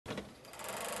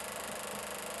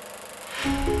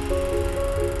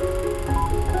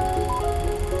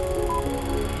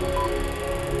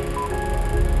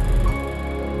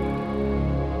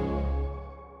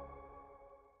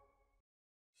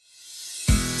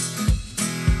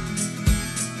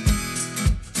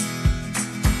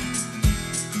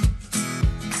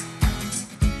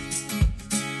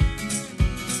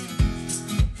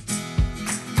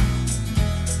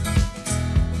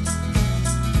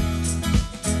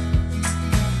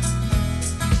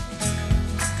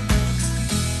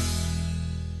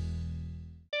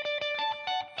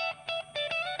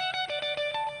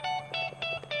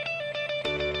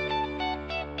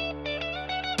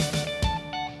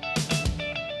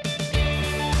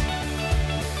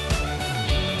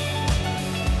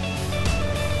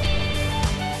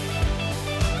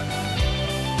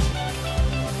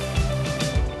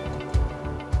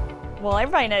Well,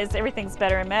 everybody knows everything's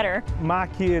better in Metter. My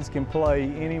kids can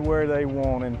play anywhere they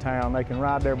want in town. They can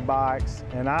ride their bikes,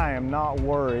 and I am not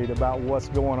worried about what's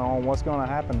going on, what's going to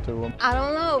happen to them. I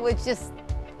don't know, it's just,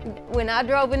 when I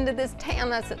drove into this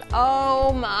town, I said,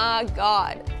 oh my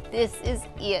God, this is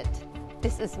it.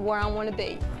 This is where I want to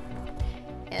be.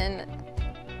 And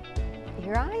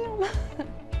here I am.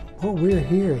 What we're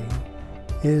hearing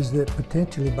is that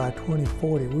potentially by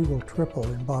 2040, we will triple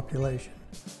in population.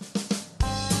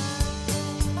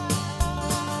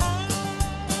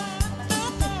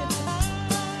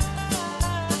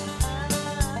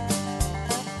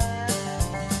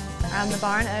 I'm the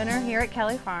barn owner here at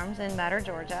Kelly Farms in Metter,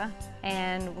 Georgia,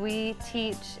 and we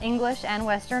teach English and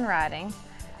Western riding.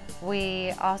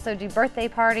 We also do birthday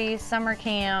parties, summer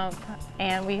camp,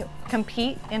 and we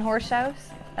compete in horse shows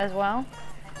as well.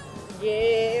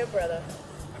 Yeah, brother.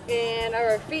 And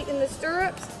are our feet in the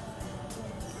stirrups,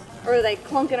 or are they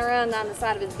clunking around on the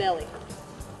side of his belly?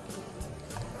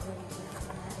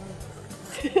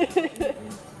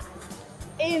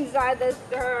 Inside the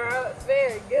stirrups,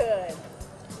 very good.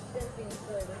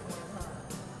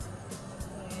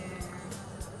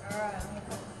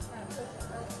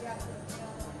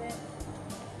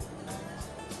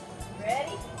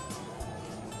 Ready?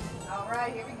 All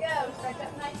right, here we go. Stretch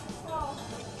up nice and small.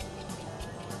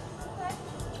 Okay.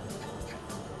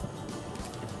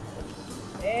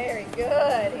 Very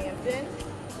good, Hampton.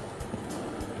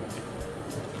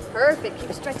 Perfect.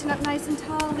 Keep stretching up nice and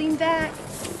tall. Lean back.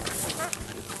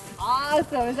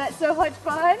 Awesome. Is that so much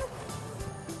fun?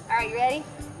 All right, you ready?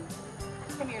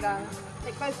 Come here, darling.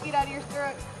 Take both feet out of your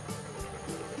stirrups.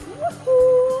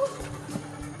 Woohoo!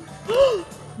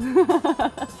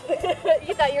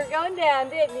 You thought you were going down,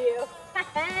 didn't you?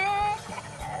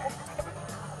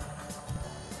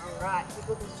 All right, keep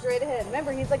looking straight ahead.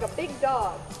 Remember, he's like a big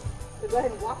dog. So go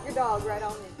ahead and walk your dog right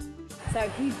on in. So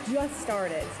he just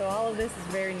started, so all of this is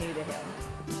very new to him.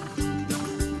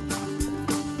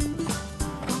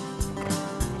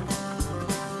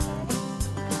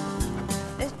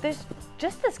 There's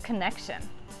just this connection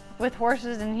with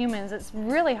horses and humans. It's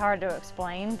really hard to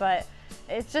explain, but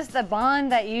it's just the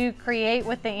bond that you create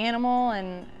with the animal,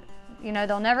 and you know,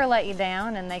 they'll never let you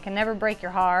down and they can never break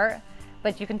your heart,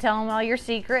 but you can tell them all your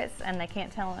secrets and they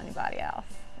can't tell anybody else.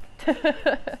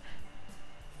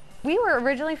 We were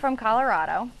originally from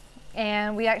Colorado,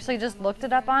 and we actually just looked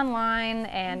it up online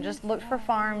and just looked for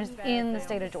farms in the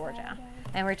state of Georgia.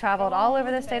 And we traveled all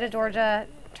over the state of Georgia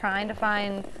trying to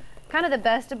find kind of the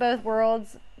best of both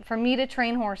worlds, for me to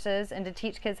train horses and to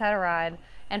teach kids how to ride,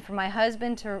 and for my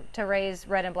husband to raise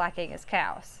red and black Angus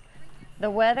cows.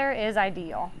 The weather is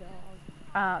ideal.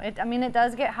 I mean, it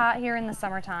does get hot here in the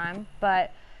summertime,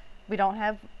 but we don't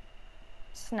have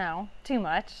snow too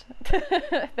much.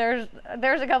 There's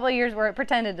a couple of years where it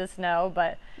pretended to snow,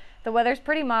 but the weather's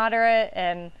pretty moderate,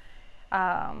 and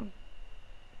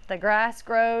the grass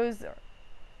grows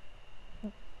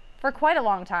for quite a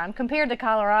long time compared to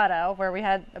Colorado, where we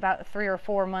had about 3 or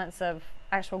 4 months of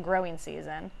actual growing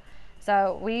season.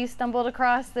 So we stumbled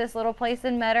across this little place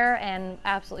in Metter and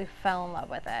absolutely fell in love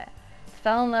with it.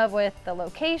 Fell in love with the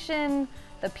location,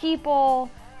 the people,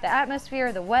 the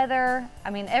atmosphere, the weather. I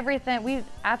mean, everything. We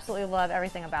absolutely love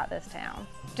everything about this town.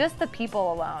 Just the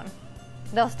people alone.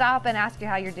 They'll stop and ask you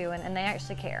how you're doing, and they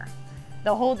actually care.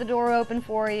 They'll hold the door open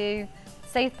for you,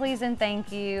 say please and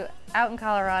thank you. Out in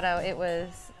Colorado, it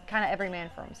was kind of every man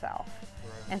for himself.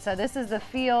 And so this is the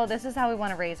feel, this is how we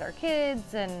want to raise our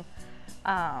kids, and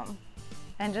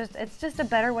just, it's just a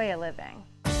better way of living.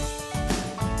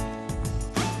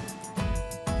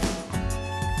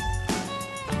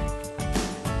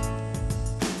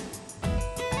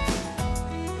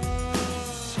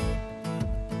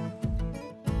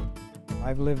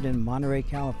 I've lived in Monterey,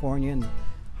 California, and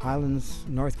Highlands,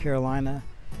 North Carolina,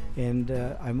 and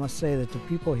I must say that the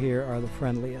people here are the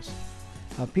friendliest.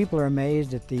 People are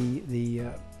amazed at the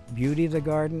beauty of the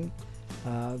garden,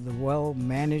 the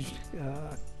well-managed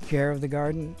care of the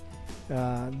garden.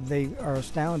 They are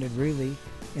astounded, really,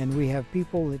 and we have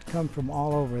people that come from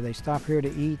all over. They stop here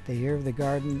to eat, they hear of the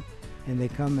garden, and they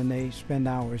come and they spend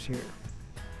hours here.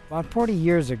 About 40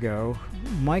 years ago,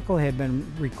 Michael had been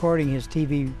recording his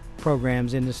TV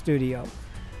programs in the studio,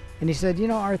 and he said, you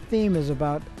know, our theme is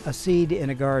about a seed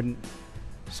in a garden,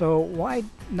 so why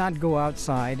not go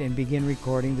outside and begin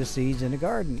recording the seeds in a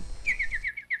garden?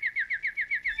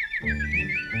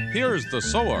 Here's the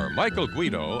sower, Michael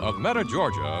Guido of Meta,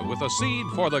 Georgia, with a seed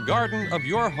for the garden of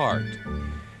your heart.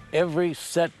 Every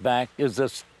setback is a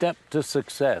step to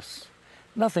success.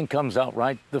 Nothing comes out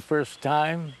right the first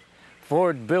time.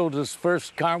 Ford built his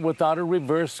first car without a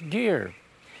reverse gear.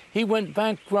 He went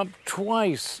bankrupt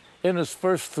twice in his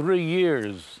first 3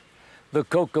 years. The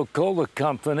Coca-Cola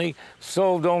Company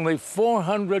sold only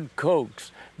 400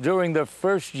 Cokes during their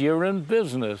first year in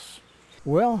business.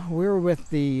 Well, we're with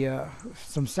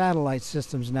some satellite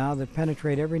systems now that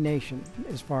penetrate every nation,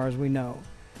 as far as we know.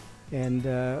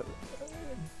 And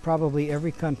probably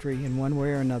every country in one way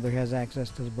or another has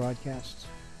access to the broadcasts.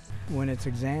 When it's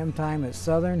exam time at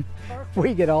Southern,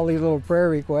 we get all these little prayer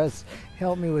requests.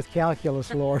 Help me with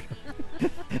calculus, Lord.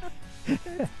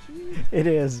 It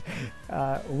is.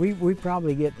 We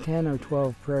probably get 10 or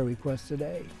 12 prayer requests a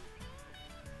day.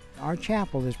 Our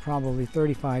chapel is probably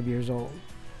 35 years old.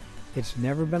 It's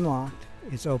never been locked.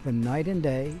 It's open night and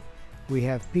day. We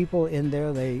have people in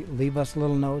there. They leave us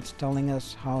little notes telling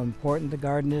us how important the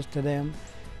garden is to them.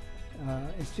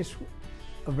 It's just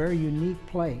a very unique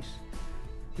place.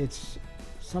 It's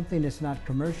something that's not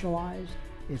commercialized.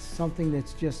 It's something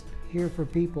that's just here for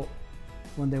people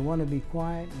when they want to be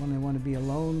quiet, when they want to be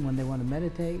alone, when they want to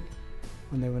meditate,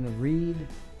 when they want to read.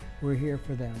 We're here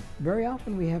for them. Very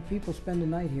often we have people spend the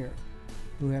night here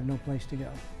who have no place to go.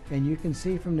 And you can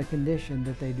see from the condition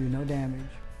that they do no damage.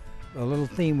 A little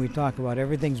theme we talk about,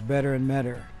 everything's better in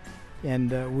Metter.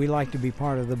 And we like to be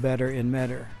part of the better in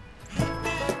Metter.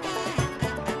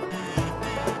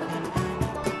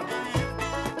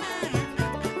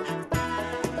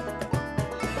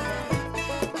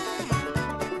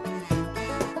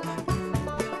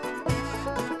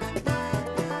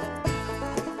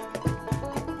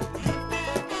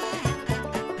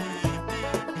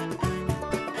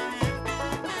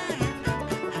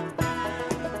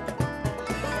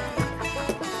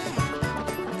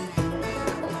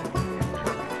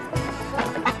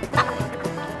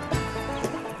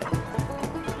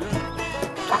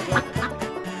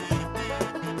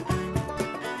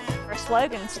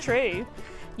 Slogan's true.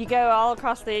 You go all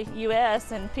across the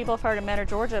U.S. and people have heard of Metter,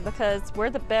 Georgia because we're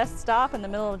the best stop in the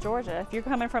middle of Georgia. If you're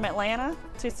coming from Atlanta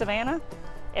to Savannah,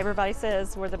 everybody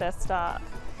says we're the best stop.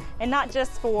 And not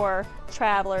just for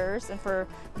travelers and for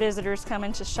visitors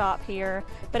coming to shop here,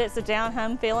 but it's a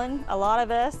down-home feeling. A lot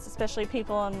of us, especially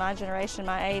people in my generation,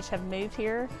 my age, have moved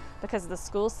here because of the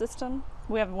school system.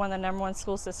 We have one of the #1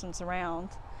 school systems around.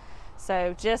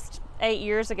 So just 8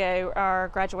 years ago, our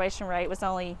graduation rate was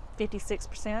only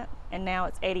 56%, and now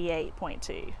it's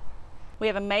 88.2. We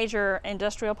have a major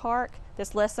industrial park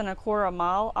that's less than a quarter of a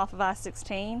mile off of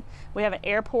I-16. We have an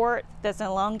airport that's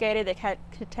elongated that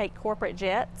could take corporate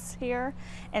jets here.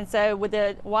 And so with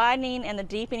the widening and the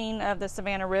deepening of the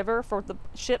Savannah River for the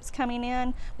ships coming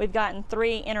in, we've gotten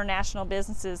 3 international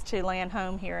businesses to land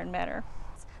home here in Metter.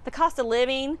 The cost of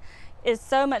living is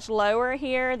so much lower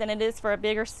here than it is for a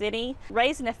bigger city.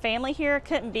 Raising a family here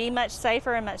couldn't be much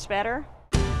safer and much better.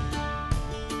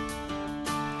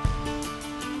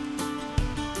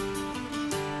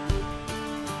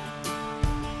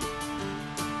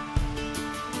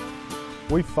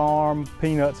 We farm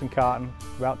peanuts and cotton,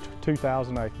 about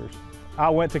 2,000 acres.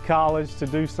 I went to college to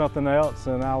do something else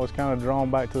and I was kind of drawn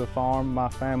back to the farm. My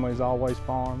family's always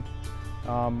farmed.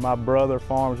 My brother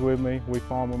farms with me. We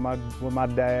farm with my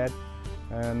dad.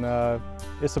 And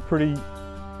it's a pretty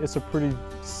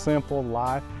simple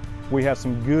life. We have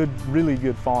some really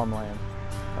good farmland.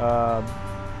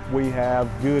 We have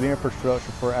good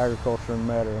infrastructure for agriculture in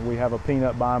Metter. We have a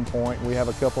peanut buying point. We have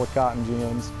a couple of cotton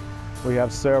gins. We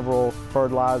have several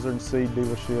fertilizer and seed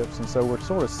dealerships, and so we're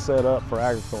sort of set up for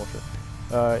agriculture.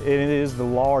 It is the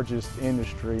largest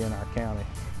industry in our county.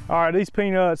 All right, these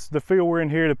peanuts, the field we're in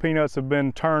here, the peanuts have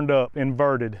been turned up,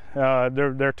 inverted.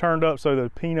 They're turned up so the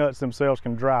peanuts themselves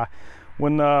can dry.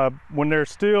 When they're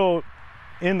still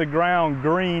in the ground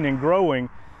green and growing,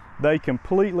 they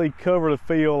completely cover the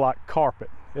field like carpet.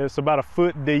 It's about a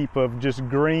foot deep of just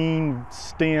green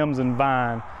stems and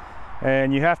vine.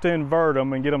 And you have to invert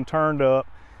them and get them turned up.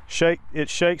 It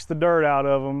shakes the dirt out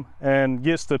of them and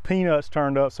gets the peanuts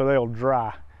turned up so they'll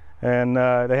dry. And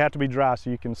they have to be dry so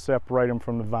you can separate them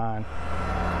from the vine.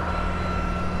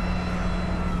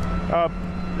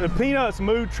 The peanuts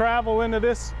travel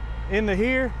into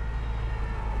here.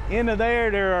 Into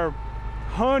there are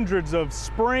hundreds of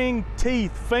spring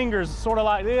teeth, fingers sort of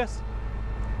like this,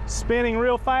 spinning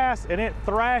real fast, and it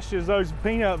thrashes those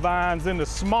peanut vines into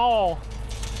small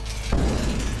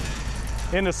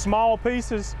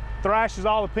pieces, thrashes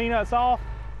all the peanuts off.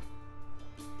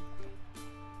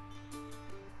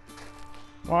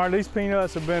 All right, these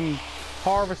peanuts have been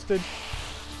harvested,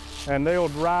 and they'll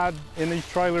ride in these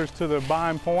trailers to the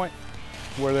buying point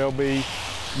where they'll be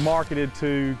marketed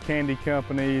to candy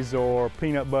companies or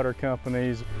peanut butter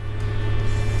companies.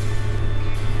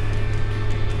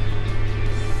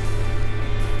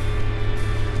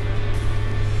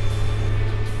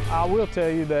 I will tell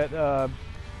you that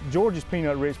Georgia's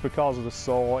peanut rich because of the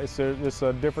soil. It's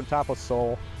a different type of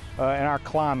soil. In our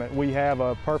climate, we have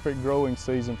a perfect growing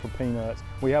season for peanuts.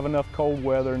 We have enough cold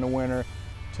weather in the winter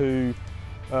to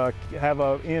have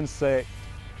an insect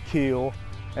kill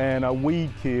and a weed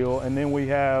kill, and then we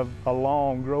have a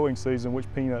long growing season which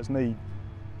peanuts need.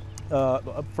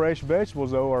 Fresh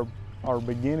vegetables though are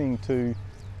beginning to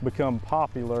become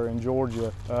popular in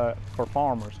Georgia for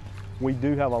farmers. We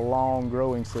do have a long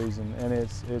growing season, and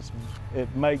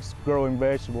it makes growing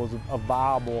vegetables a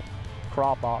viable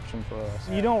crop option for us.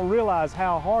 You don't realize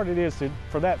how hard it is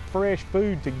for that fresh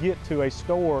food to get to a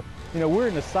store. You know, we're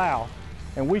in the South,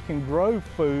 and we can grow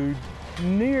food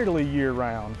nearly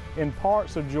year-round. In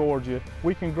parts of Georgia,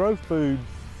 we can grow food,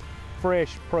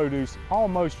 fresh produce,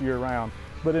 almost year-round.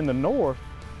 But in the North,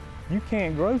 you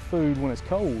can't grow food when it's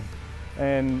cold.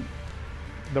 And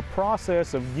the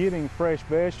process of getting fresh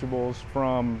vegetables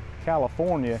from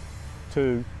California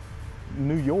to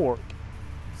New York,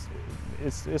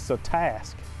 it's a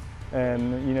task.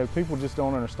 And you know, people just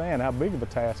don't understand how big of a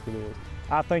task it is.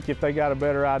 I think if they got a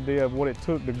better idea of what it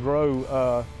took to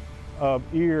grow an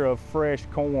ear of fresh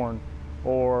corn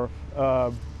or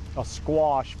a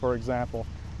squash, for example,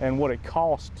 and what it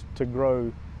costs to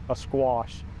grow a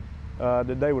squash,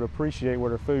 that they would appreciate where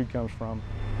their food comes from.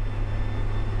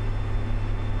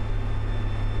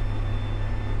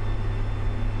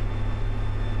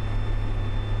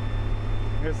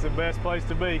 This is the best place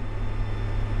to be.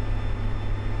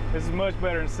 This is much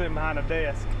better than sitting behind a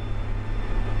desk.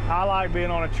 I like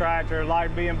being on a tractor,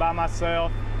 like being by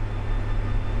myself.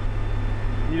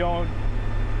 You don't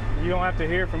have to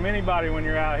hear from anybody when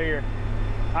you're out here.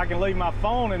 I can leave my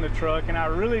phone in the truck and I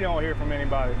really don't hear from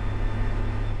anybody.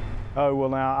 Oh, well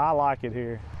now, I like it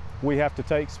here. We have to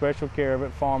take special care of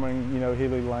it, farming, you know,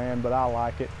 hilly land, but I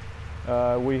like it.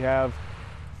 We have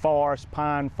forest,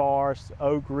 pine forest,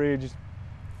 oak ridge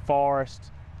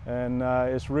forest, and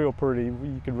it's real pretty.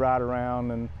 You could ride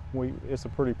around and it's a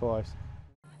pretty place.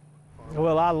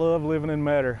 Well, I love living in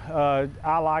Metter.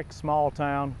 I like small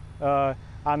town.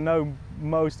 I know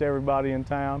most everybody in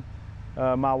town.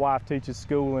 My wife teaches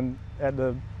school at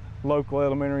the local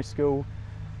elementary school,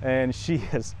 and she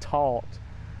has taught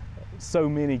so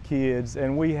many kids.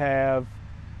 And we have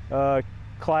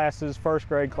classes, first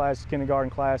grade classes, kindergarten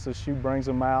classes. She brings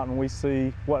them out and we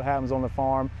see what happens on the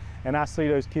farm. And I see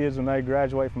those kids when they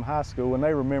graduate from high school and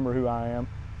they remember who I am.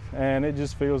 And it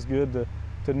just feels good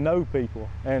to know people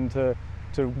and to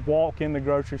walk in the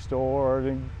grocery store or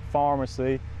the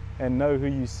pharmacy and know who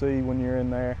you see when you're in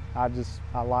there. I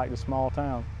like the small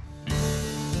town.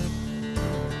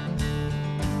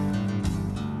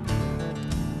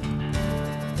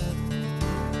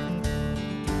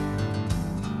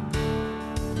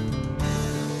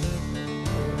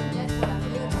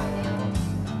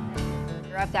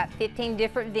 I've got 15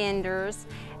 different vendors,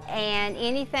 and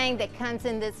anything that comes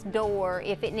in this door,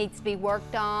 if it needs to be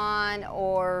worked on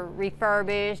or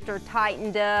refurbished or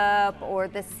tightened up or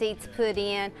the seats put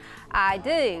in, I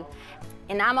do.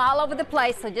 And I'm all over the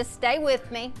place, so just stay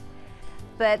with me.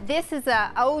 But this is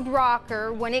an old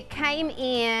rocker. When it came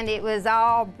in, it was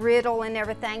all brittle and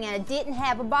everything, and it didn't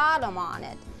have a bottom on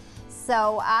it.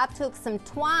 So I took some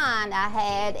twine I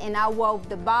had and I wove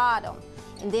the bottom,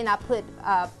 and then I put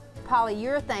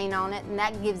polyurethane on it, and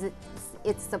that gives it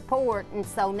its support. And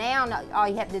so now all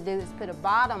you have to do is put a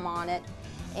bottom on it,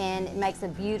 and it makes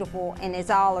it beautiful, and it's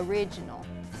all original.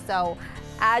 So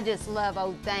I just love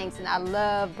old things, and I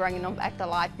love bringing them back to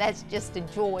life. That's just a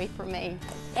joy for me.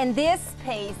 And this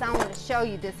piece, I want to show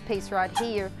you this piece right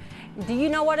here. Do you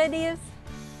know what it is?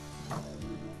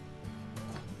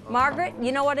 Margaret,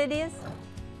 you know what it is?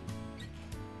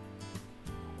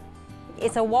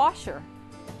 It's a washer.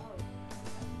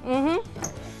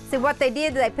 See what they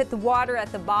did, they put the water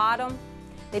at the bottom,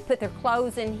 they put their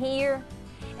clothes in here,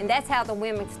 and that's how the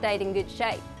women stayed in good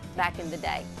shape back in the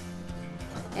day.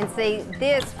 And see,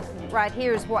 this right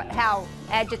here is how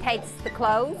agitates the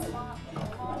clothes.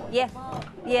 Yeah,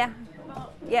 yeah,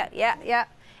 yeah, yeah, yeah.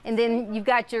 And then you've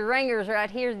got your ringers right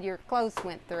here your clothes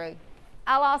went through.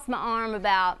 I lost my arm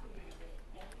about,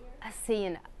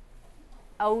 in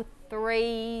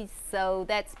 '03, so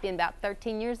that's been about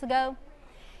 13 years ago.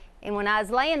 And when I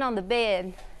was laying on the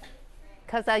bed,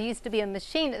 because I used to be a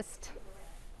machinist,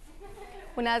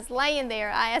 when I was laying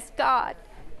there, I asked God,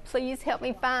 please help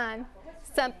me find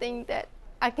something that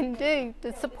I can do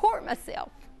to support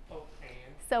myself.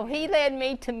 So he led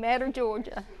me to Metter,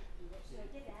 Georgia.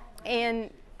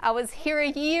 And I was here a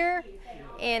year,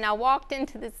 and I walked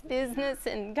into this business,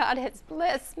 and God has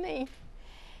blessed me.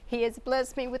 He has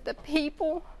blessed me with the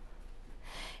people.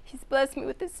 He's blessed me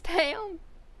with this town.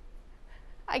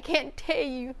 I can't tell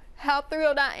you how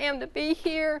thrilled I am to be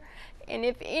here, and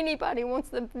if anybody wants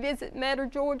to visit Metter,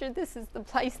 Georgia, this is the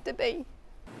place to be.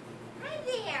 Hi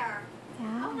there.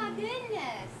 Oh my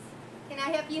goodness. Can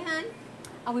I help you, hon?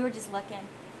 Oh, we were just looking.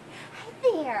 Hi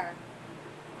there.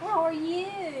 How are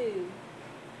you?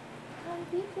 How are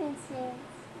you, princess?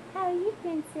 How are you,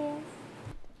 princess?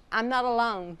 I'm not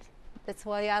alone. That's the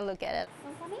way I look at it.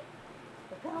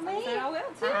 Mommy? I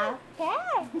will too.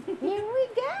 Okay, here we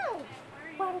go.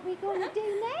 What are we going to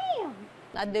do now?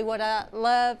 I do what I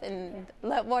love and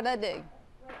love what I do.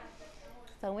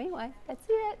 So anyway, that's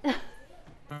it.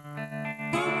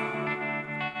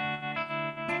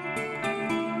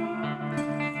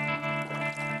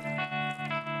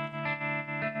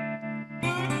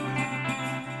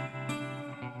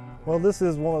 Well, this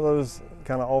is one of those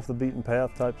kind of off the beaten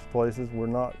path types of places. We're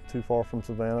not too far from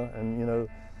Savannah, and you know,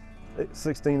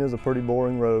 16 is a pretty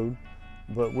boring road,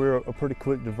 but we're a pretty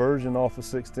quick diversion off of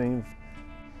 16.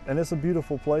 And it's a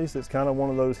beautiful place. It's kind of one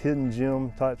of those hidden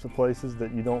gem types of places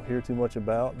that you don't hear too much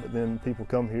about, but then people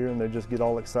come here and they just get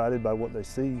all excited by what they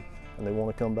see, and they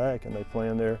want to come back, and they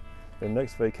plan their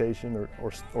next vacation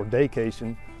or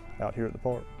daycation out here at the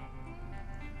park.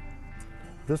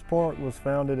 This park was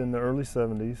founded in the early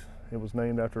 70s. It was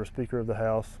named after a Speaker of the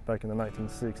House back in the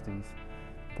 1960s. The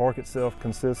park itself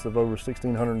consists of over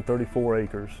 1,634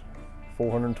 acres,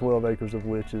 412 acres of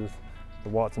which is the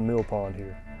Watson Mill Pond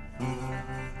here.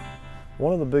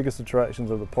 One of the biggest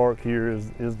attractions of the park here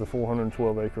is the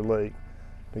 412-acre lake,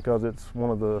 because it's one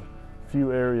of the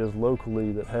few areas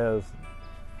locally that has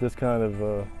this kind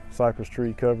of cypress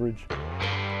tree coverage.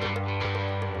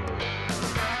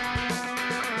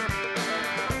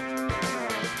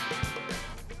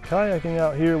 Kayaking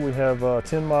out here, we have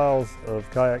 10 miles of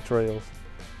kayak trails,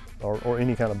 or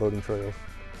any kind of boating trails.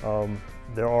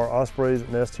 There are ospreys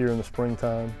that nest here in the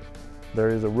springtime. There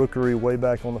is a rookery way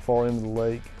back on the far end of the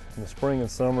lake. In the spring and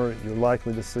summer, you're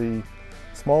likely to see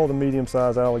small to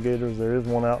medium-sized alligators. There is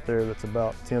one out there that's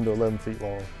about 10 to 11 feet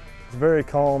long. It's very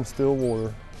calm, still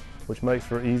water, which makes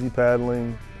for easy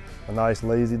paddling, a nice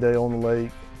lazy day on the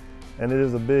lake, and it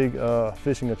is a big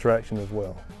fishing attraction as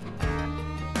well.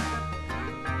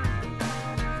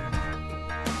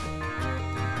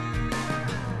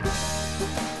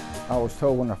 I was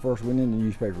told when I first went into the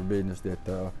newspaper business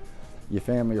that your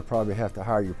family will probably have to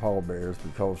hire your pallbearers,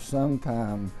 because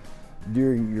sometime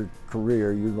during your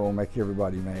career you're going to make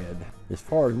everybody mad. As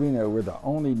far as we know, we're the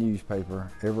only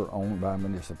newspaper ever owned by a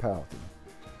municipality.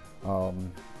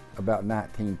 About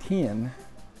 1910,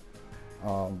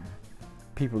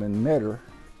 people in Metter,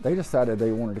 they decided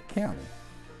they wanted a county.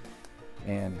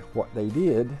 And what they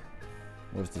did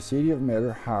was the city of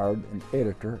Metter hired an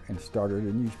editor and started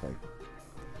a newspaper.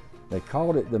 They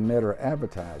called it the Metter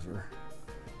Advertiser,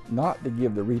 not to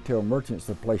give the retail merchants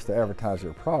a place to advertise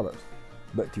their products,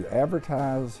 but to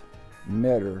advertise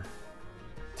Metter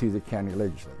to the county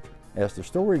legislature. As the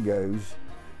story goes,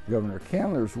 Governor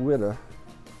Candler's widow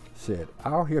said,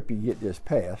 "I'll help you get this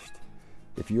passed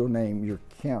if you'll name your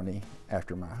county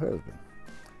after my husband."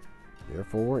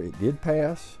 Therefore, it did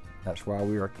pass. That's why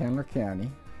we are Candler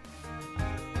County.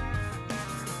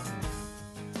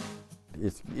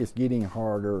 It's getting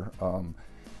harder.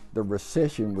 The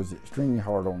recession was extremely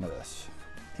hard on us,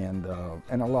 and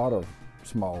a lot of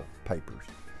small papers.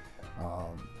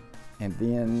 And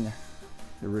then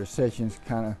the recession's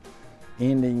kind of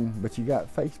ending, but you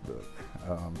got Facebook.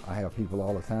 I have people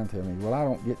all the time tell me, "Well, I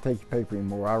don't get take your paper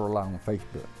anymore. I rely on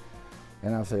Facebook."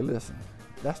 And I say, "Listen,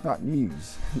 that's not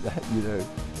news." You know.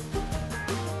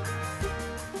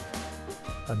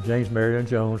 I'm James Marion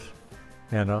Jones,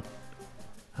 and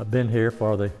I've been here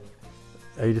for the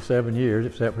 87 years,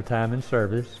 except for time in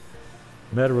service.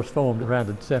 Metter was formed around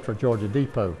the Central Georgia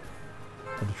Depot,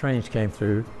 and the trains came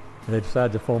through, and they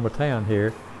decided to form a town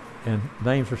here, and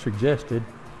names were suggested,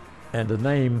 and the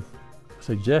name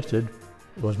suggested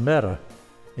was Metter,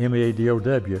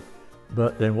 M-E-A-D-O-W.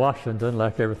 But in Washington,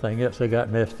 like everything else, they got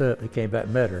messed up. They came back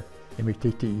Metter,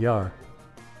 M-E-T-T-E-R.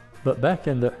 But back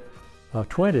in the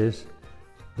 20s,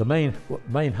 the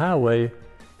main highway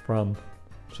from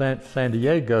San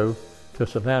Diego to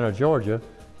Savannah, Georgia,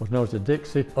 was known as the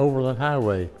Dixie Overland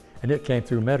Highway, and it came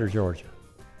through Metter, Georgia.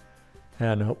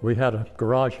 And we had a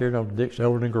garage here, the Dixie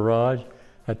Overland Garage,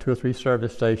 had 2 or 3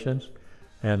 service stations,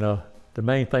 and the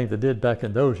main thing they did back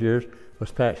in those years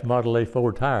was patch Model A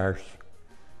Ford tires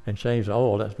and change the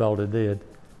oil. That's all they did.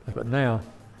 But now,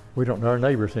 we don't know our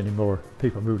neighbors anymore.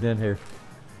 People moved in here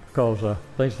because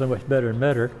things are so much better in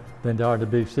Metter than they are in the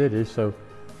big cities, so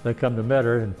they come to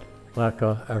Metter, and like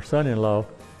our son-in-law,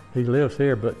 he lives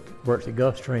here but works at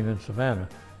Gulfstream in Savannah.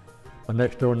 My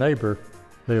next door neighbor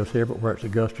lives here but works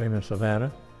at Gulfstream in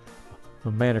Savannah.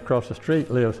 The man across the street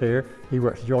lives here. He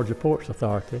works at Georgia Ports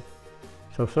Authority.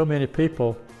 So many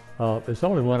people, it's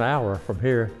only 1 hour from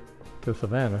here to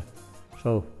Savannah.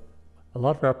 So a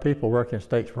lot of our people work in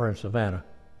Statesboro and Savannah.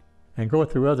 And going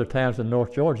through other towns in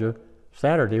North Georgia,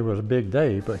 Saturday was a big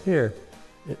day, but here,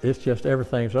 it's just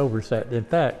everything's over. In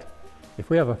fact, if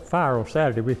we have a fire on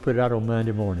Saturday, we put it out on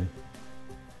Monday morning.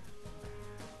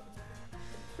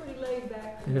 Pretty laid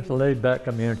back. It's a laid back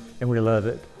community, and we love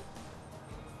it.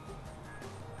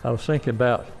 I was thinking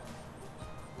about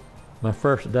my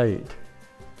first date.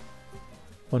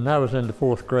 When I was in the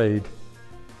 4th grade,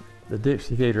 the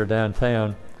Dixie Theater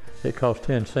downtown, it cost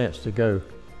 10 cents to go.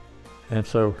 And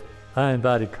so I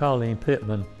invited Colleen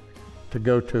Pittman to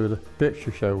go to the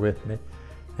picture show with me.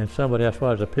 And somebody asked,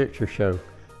 what is a picture show?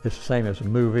 It's the same as a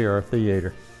movie or a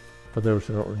theater, for those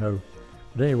who don't know.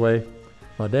 But anyway,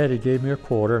 my daddy gave me a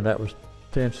quarter, and that was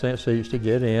 10 cents each to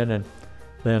get in, and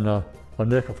then a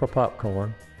nickel for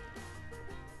popcorn.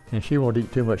 And she wanted to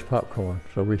eat too much popcorn,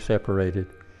 so we separated.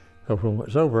 So when it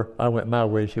was over, I went my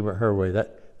way, she went her way.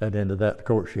 That ended that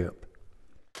courtship.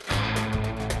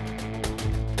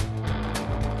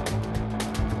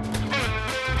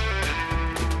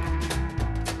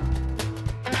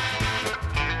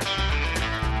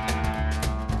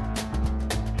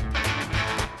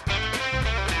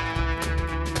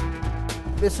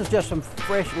 This is just some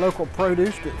fresh local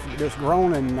produce that's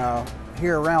grown in,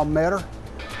 here around Metter.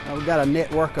 We've got a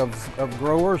network of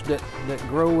growers that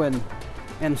grow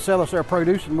and sell us their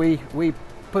produce, and we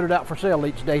put it out for sale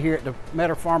each day here at the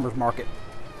Metter Farmers Market.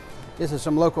 This is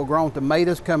some local grown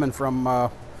tomatoes coming from a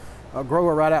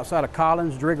grower right outside of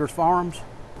Collins, Driggers Farms.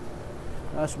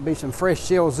 This would be some fresh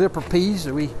shelled zipper peas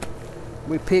that we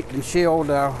picked and shelled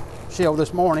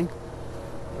this morning.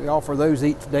 We offer those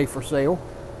each day for sale.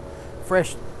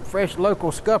 Fresh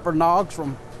local scupper nogs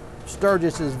from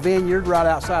Sturgis's vineyard right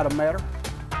outside of Metter.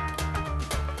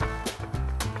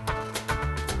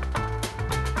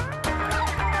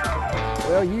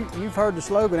 Well, you've heard the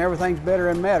slogan, everything's better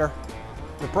in Metter.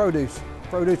 The produce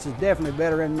is definitely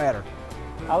better in Metter.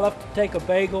 I love to take a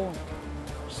bagel,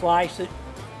 slice it,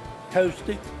 toast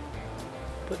it,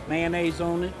 put mayonnaise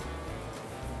on it,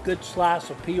 good slice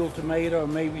of peeled tomato, or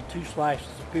maybe 2 slices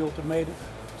of peeled tomato,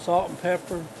 salt and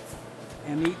pepper,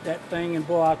 and eat that thing, and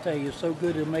boy, I'll tell you, it's so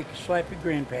good it'll make you slap your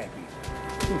grandpappy.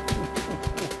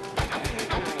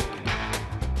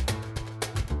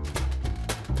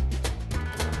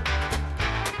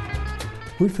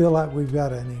 We feel like we've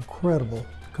got an incredible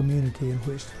community in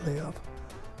which to live.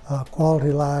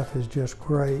 Quality life is just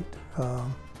great.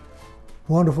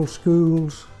 Wonderful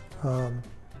schools,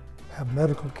 have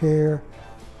medical care.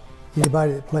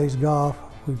 Anybody that plays golf,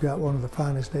 we've got one of the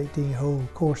finest 18-hole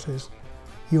courses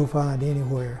you'll find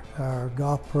anywhere. Our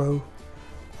golf pro,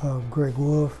 Greg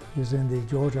Wolf, is in the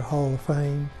Georgia Hall of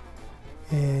Fame,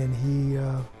 and he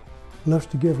loves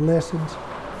to give lessons.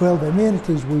 Well, the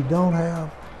amenities we don't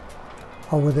have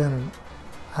are within an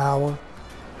hour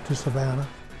to Savannah,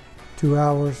 2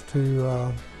 hours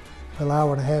to an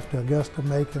hour and a half to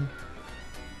Augusta-Macon,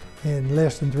 in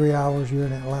less than 3 hours you're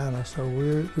in Atlanta. So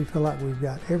we feel like we've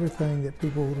got everything that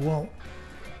people would want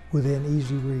within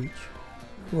easy reach.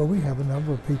 Well, we have a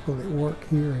number of people that work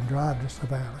here and drive to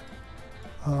Savannah.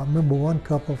 I remember one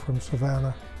couple from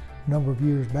Savannah a number of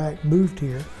years back moved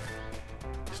here,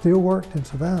 still worked in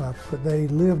Savannah, but they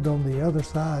lived on the other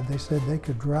side. They said they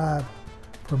could drive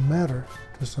from Metter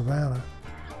to Savannah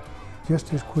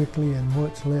just as quickly and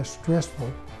much less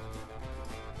stressful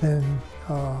than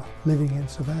living in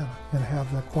Savannah, and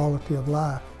have the quality of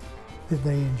life that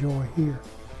they enjoy here.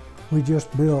 We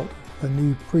just built a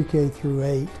new pre-K through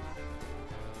 8.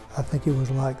 I think it was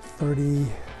like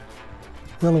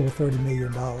well over $30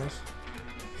 million.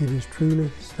 It is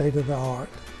truly state of the art.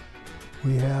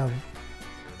 We have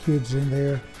kids in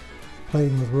there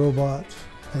playing with robots.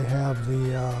 They have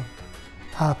the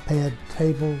iPad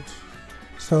tables.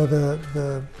 So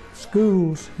the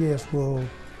schools, yes, will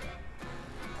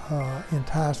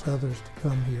entice others to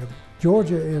come here.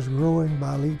 Georgia is growing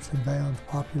by leaps and bounds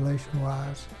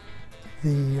population-wise.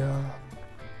 The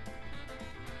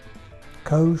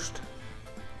coast,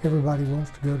 everybody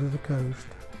wants to go to the coast.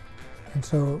 And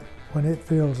so when it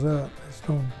fills up, it's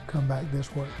going to come back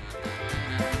this way.